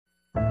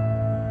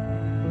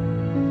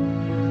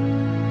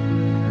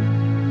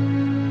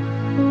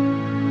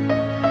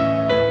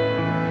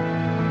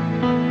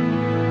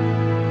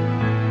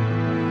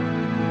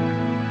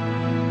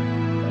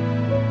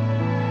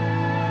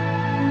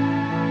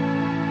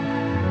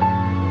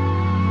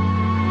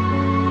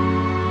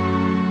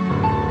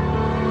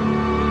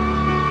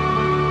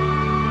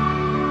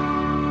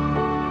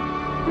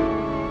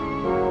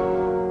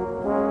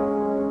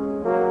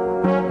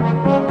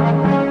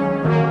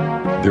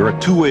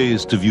two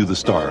ways to view the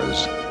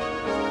stars,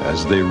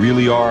 as they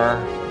really are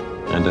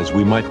and as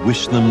we might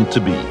wish them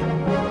to be.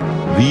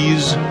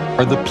 These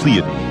are the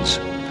Pleiades,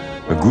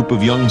 a group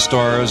of young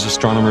stars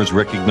astronomers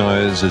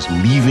recognize as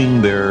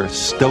leaving their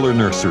stellar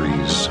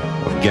nurseries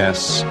of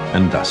gas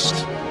and dust.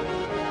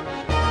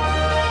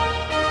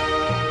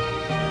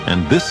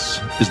 And this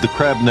is the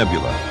Crab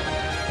Nebula,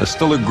 a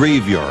stellar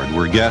graveyard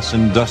where gas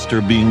and dust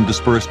are being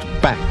dispersed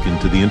back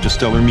into the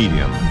interstellar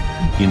medium.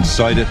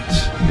 Inside it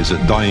is a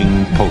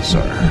dying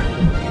pulsar.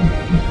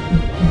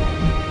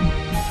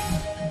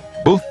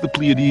 Both the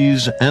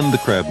Pleiades and the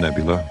Crab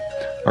Nebula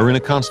are in a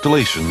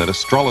constellation that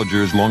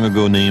astrologers long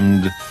ago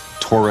named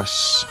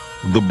Taurus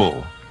the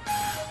Bull.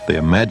 They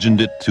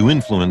imagined it to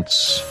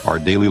influence our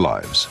daily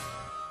lives.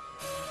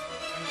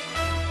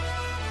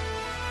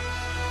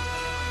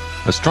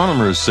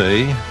 Astronomers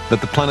say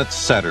that the planet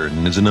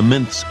Saturn is an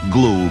immense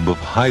globe of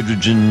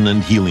hydrogen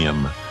and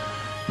helium,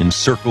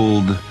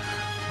 encircled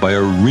by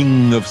a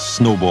ring of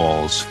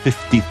snowballs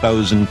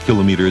 50,000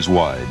 kilometers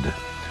wide,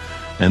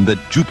 and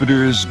that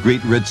Jupiter's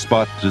great red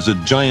spot is a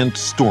giant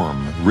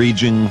storm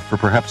raging for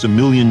perhaps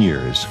 1,000,000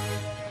 years.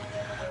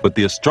 But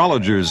the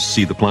astrologers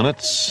see the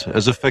planets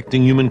as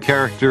affecting human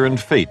character and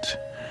fate.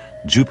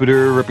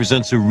 Jupiter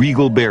represents a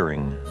regal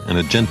bearing and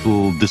a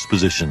gentle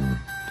disposition,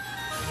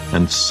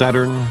 and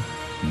Saturn,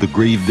 the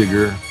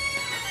gravedigger,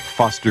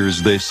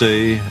 fosters, they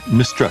say,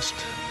 mistrust,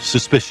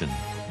 suspicion,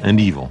 and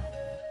evil.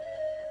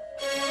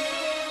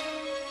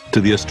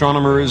 To the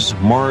astronomers,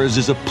 Mars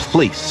is a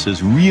place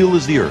as real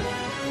as the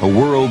Earth, a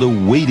world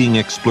awaiting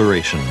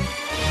exploration.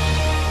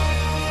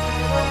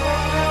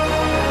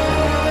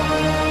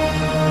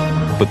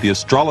 But the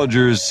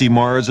astrologers see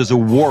Mars as a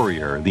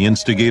warrior, the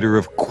instigator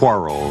of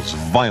quarrels,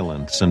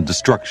 violence, and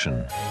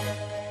destruction.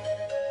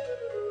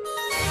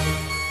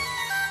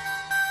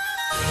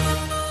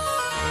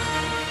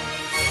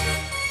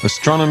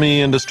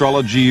 Astronomy and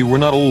astrology were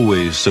not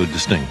always so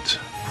distinct.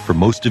 For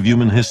most of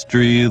human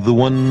history, the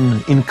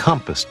one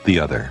encompassed the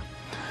other.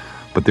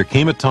 But there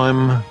came a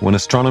time when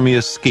astronomy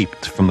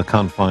escaped from the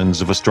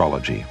confines of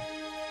astrology.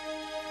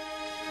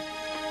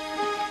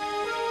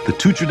 The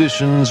two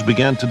traditions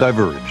began to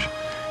diverge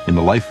in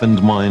the life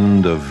and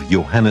mind of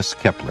Johannes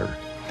Kepler.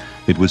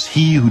 It was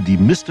he who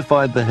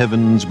demystified the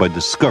heavens by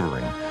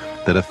discovering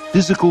that a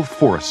physical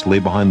force lay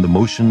behind the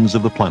motions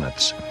of the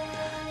planets.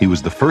 He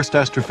was the first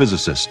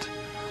astrophysicist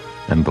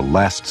and the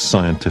last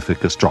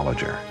scientific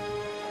astrologer.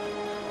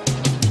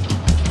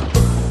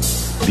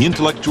 The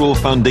intellectual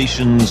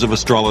foundations of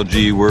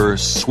astrology were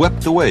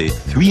swept away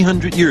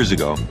 300 years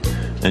ago,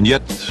 and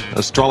yet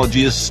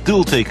astrology is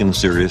still taken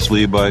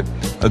seriously by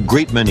a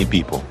great many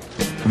people.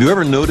 Have you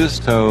ever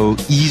noticed how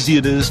easy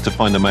it is to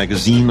find a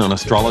magazine on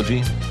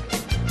astrology?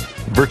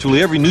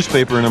 Virtually every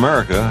newspaper in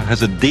America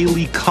has a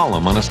daily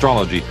column on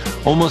astrology.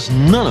 Almost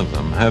none of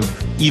them have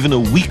even a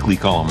weekly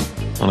column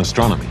on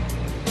astronomy.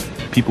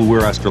 People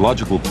wear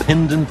astrological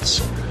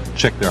pendants,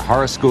 check their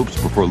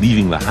horoscopes before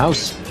leaving the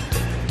house.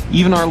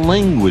 Even our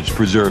language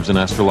preserves an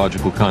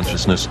astrological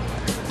consciousness.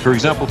 For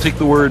example, take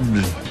the word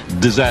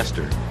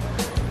disaster.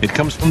 It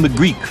comes from the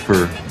Greek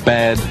for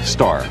bad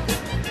star.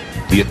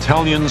 The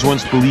Italians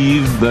once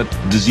believed that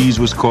disease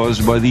was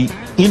caused by the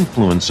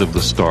influence of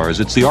the stars.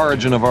 It's the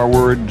origin of our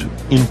word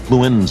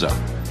influenza.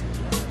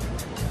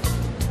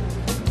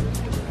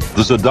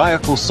 The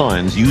zodiacal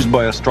signs used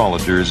by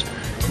astrologers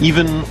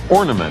even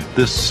ornament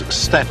this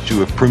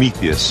statue of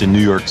Prometheus in New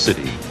York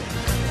City.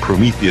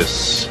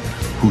 Prometheus,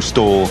 who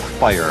stole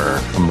fire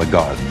from the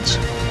gods.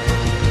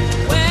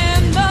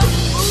 When the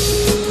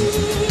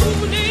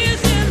moon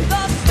is in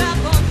the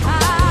seventh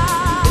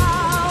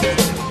house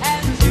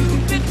and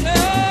Jupiter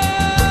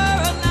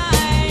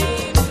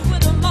aligns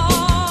with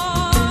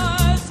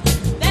Mars,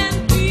 then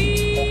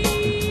peace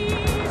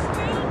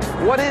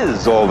will... What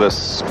is all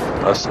this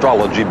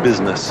astrology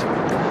business?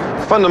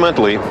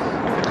 Fundamentally,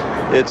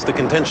 it's the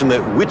contention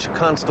that which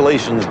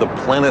constellations the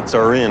planets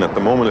are in at the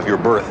moment of your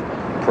birth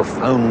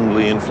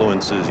profoundly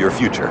influences your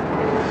future.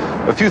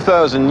 A few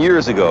thousand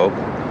years ago,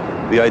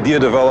 the idea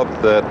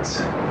developed that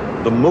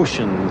the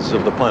motions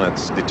of the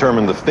planets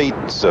determine the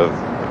fates of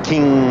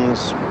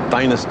kings,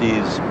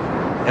 dynasties,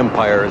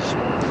 empires.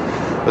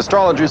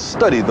 Astrologers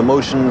studied the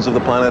motions of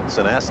the planets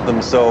and asked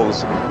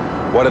themselves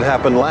what had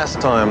happened last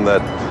time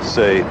that,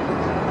 say,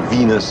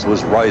 Venus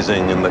was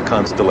rising in the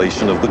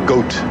constellation of the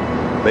Goat.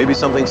 Maybe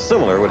something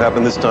similar would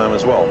happen this time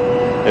as well.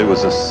 It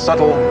was a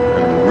subtle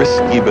and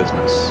risky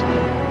business.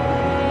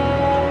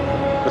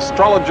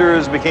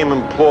 Astrologers became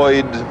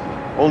employed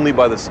only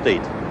by the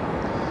state.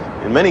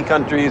 In many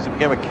countries, it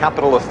became a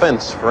capital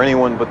offense for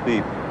anyone but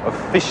the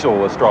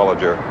official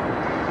astrologer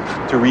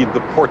to read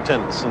the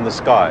portents in the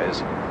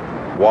skies.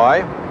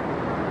 Why?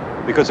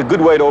 Because a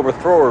good way to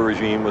overthrow a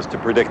regime was to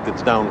predict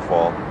its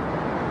downfall.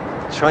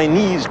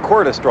 Chinese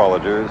court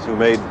astrologers who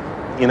made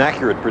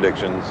inaccurate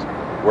predictions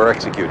were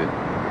executed.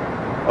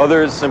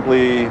 Others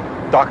simply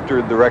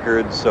doctored the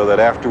records so that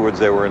afterwards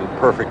they were in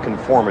perfect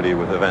conformity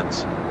with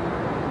events.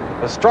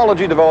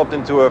 Astrology developed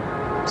into a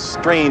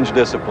strange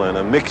discipline,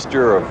 a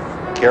mixture of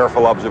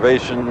careful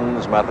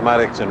observations,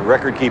 mathematics, and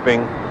record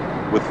keeping,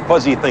 with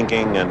fuzzy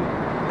thinking and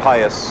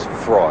pious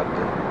fraud.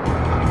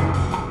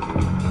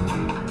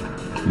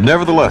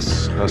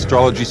 Nevertheless,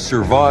 astrology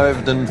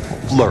survived and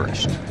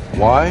flourished.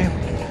 Why?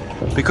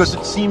 Because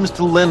it seems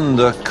to lend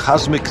a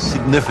cosmic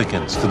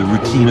significance to the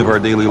routine of our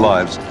daily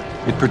lives.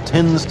 It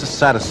pretends to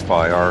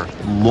satisfy our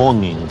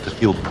longing to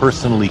feel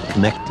personally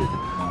connected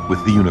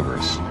with the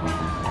universe.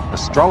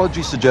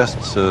 Astrology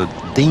suggests a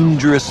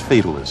dangerous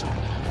fatalism.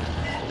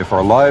 If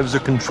our lives are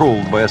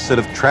controlled by a set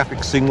of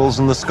traffic signals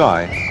in the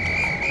sky,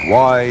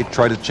 why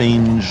try to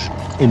change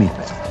anything?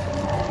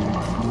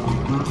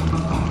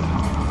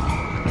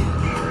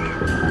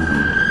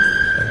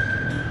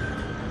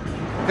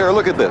 Here,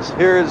 look at this.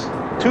 Here's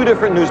two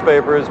different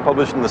newspapers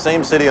published in the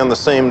same city on the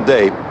same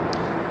day.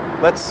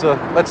 Let's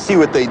see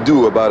what they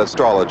do about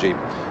astrology.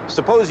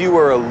 Suppose you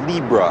were a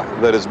Libra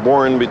that is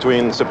born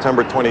between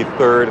September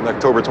 23rd and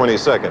October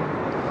 22nd.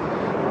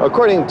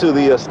 According to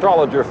the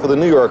astrologer for the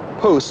New York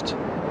Post,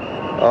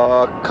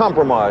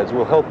 compromise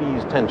will help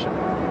ease tension.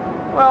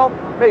 Well,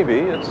 maybe.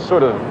 It's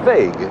sort of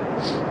vague.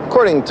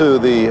 According to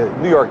the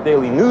New York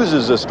Daily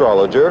News'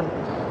 astrologer,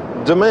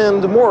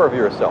 demand more of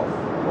yourself.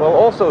 Well,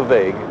 also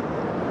vague,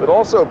 but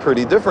also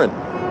pretty different.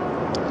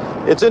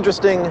 It's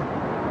interesting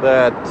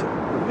that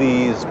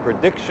these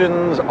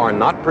predictions are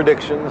not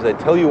predictions. They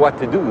tell you what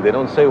to do. They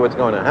don't say what's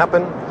going to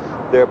happen.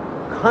 They're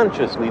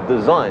consciously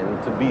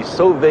designed to be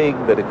so vague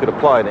that it could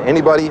apply to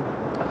anybody,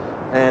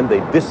 and they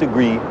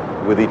disagree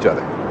with each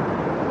other.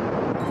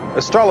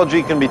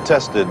 Astrology can be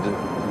tested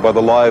by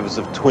the lives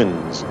of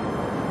twins.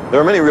 There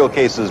are many real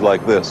cases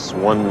like this.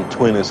 One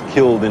twin is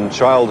killed in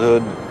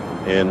childhood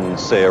in,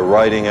 say, a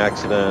riding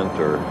accident,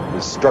 or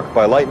is struck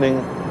by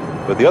lightning,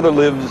 but the other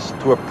lives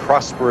to a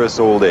prosperous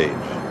old age.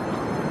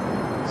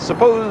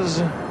 Suppose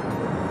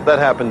that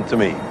happened to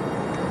me.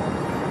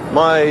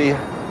 My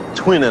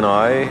twin and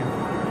I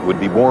would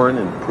be born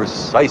in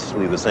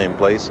precisely the same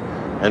place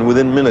and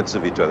within minutes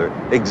of each other.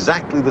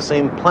 Exactly the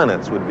same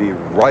planets would be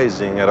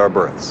rising at our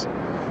births.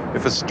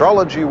 If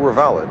astrology were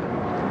valid,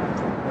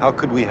 how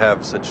could we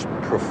have such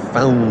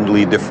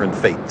profoundly different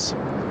fates?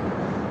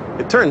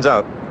 It turns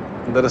out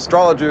that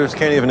astrologers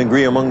can't even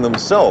agree among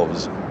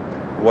themselves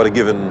what a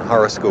given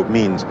horoscope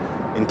means.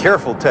 In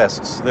careful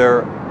tests,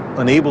 they're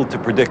unable to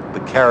predict the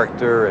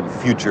character and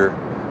future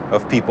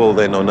of people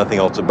they know nothing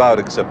else about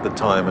except the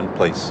time and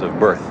place of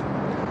birth.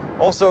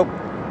 Also,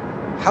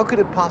 how could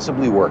it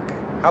possibly work?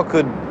 How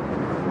could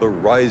the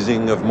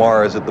rising of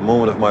Mars at the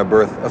moment of my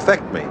birth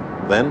affect me,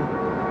 then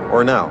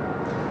or now?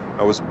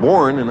 I was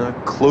born in a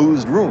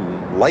closed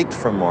room. Light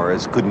from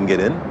Mars couldn't get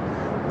in.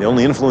 The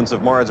only influence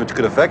of Mars which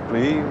could affect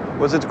me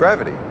was its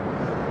gravity.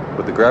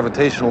 But the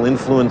gravitational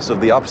influence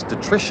of the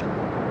obstetrician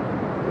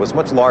was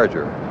much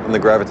larger than the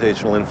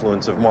gravitational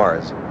influence of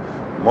Mars.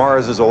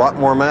 Mars is a lot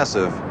more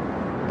massive,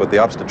 but the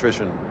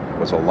obstetrician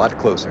was a lot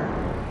closer.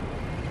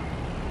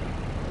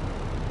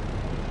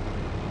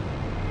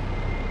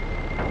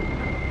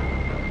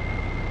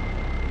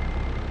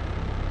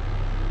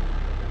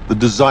 The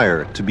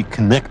desire to be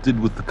connected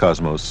with the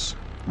cosmos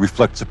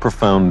reflects a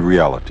profound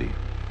reality.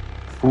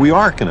 For we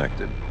are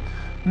connected,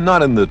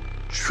 not in the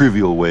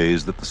trivial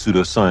ways that the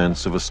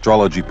pseudoscience of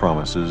astrology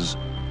promises,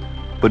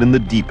 but in the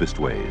deepest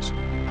ways.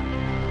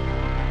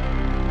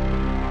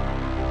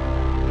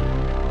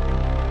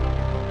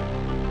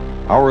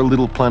 Our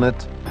little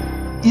planet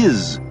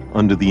is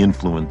under the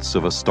influence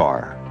of a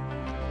star.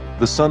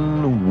 The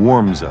sun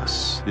warms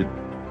us, it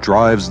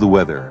drives the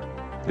weather,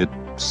 it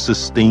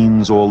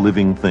sustains all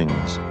living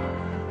things.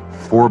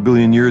 4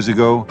 billion years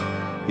ago,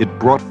 it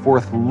brought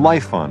forth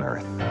life on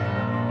Earth.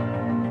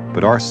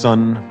 But our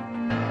sun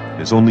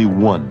is only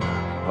one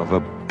of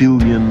 1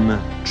 billion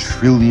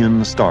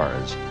trillion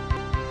stars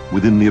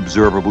within the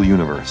observable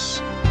universe.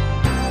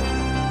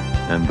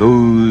 And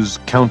those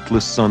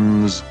countless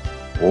suns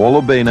all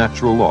obey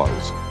natural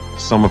laws,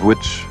 some of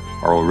which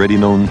are already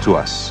known to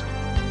us.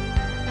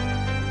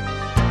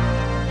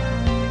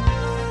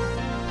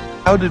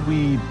 How did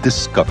we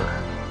discover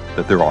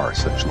that there are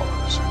such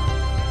laws?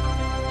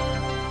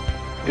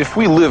 If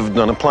we lived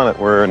on a planet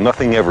where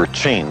nothing ever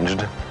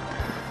changed,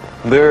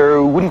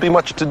 there wouldn't be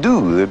much to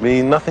do. There'd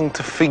be nothing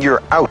to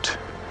figure out.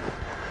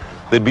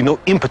 There'd be no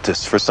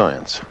impetus for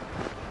science.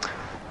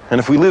 And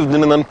if we lived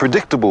in an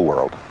unpredictable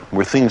world,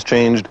 where things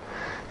changed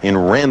in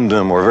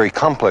random or very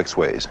complex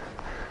ways,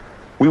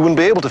 we wouldn't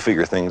be able to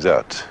figure things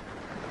out.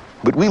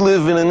 But we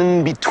live in an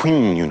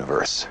in-between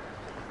universe,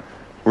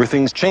 where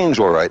things change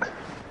all right,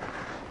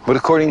 but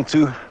according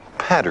to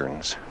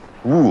patterns,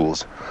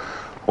 rules,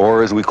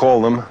 or as we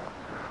call them,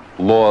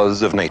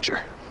 laws of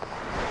nature.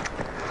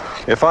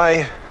 If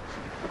I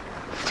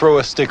throw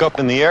a stick up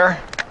in the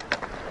air,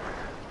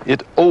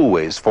 it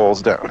always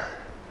falls down.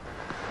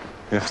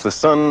 If the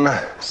sun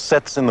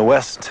sets in the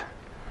west,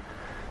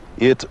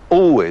 it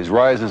always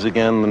rises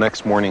again the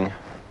next morning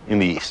in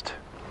the east.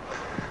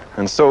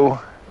 And so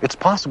it's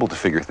possible to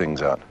figure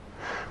things out.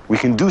 We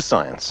can do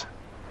science,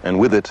 and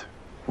with it,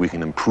 we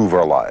can improve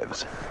our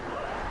lives.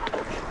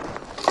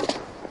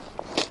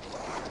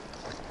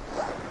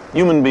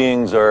 Human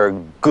beings are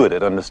good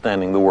at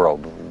understanding the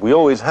world. We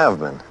always have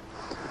been.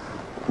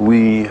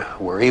 We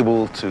were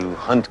able to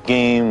hunt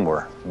game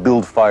or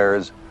build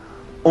fires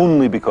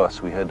only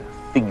because we had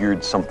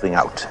figured something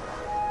out.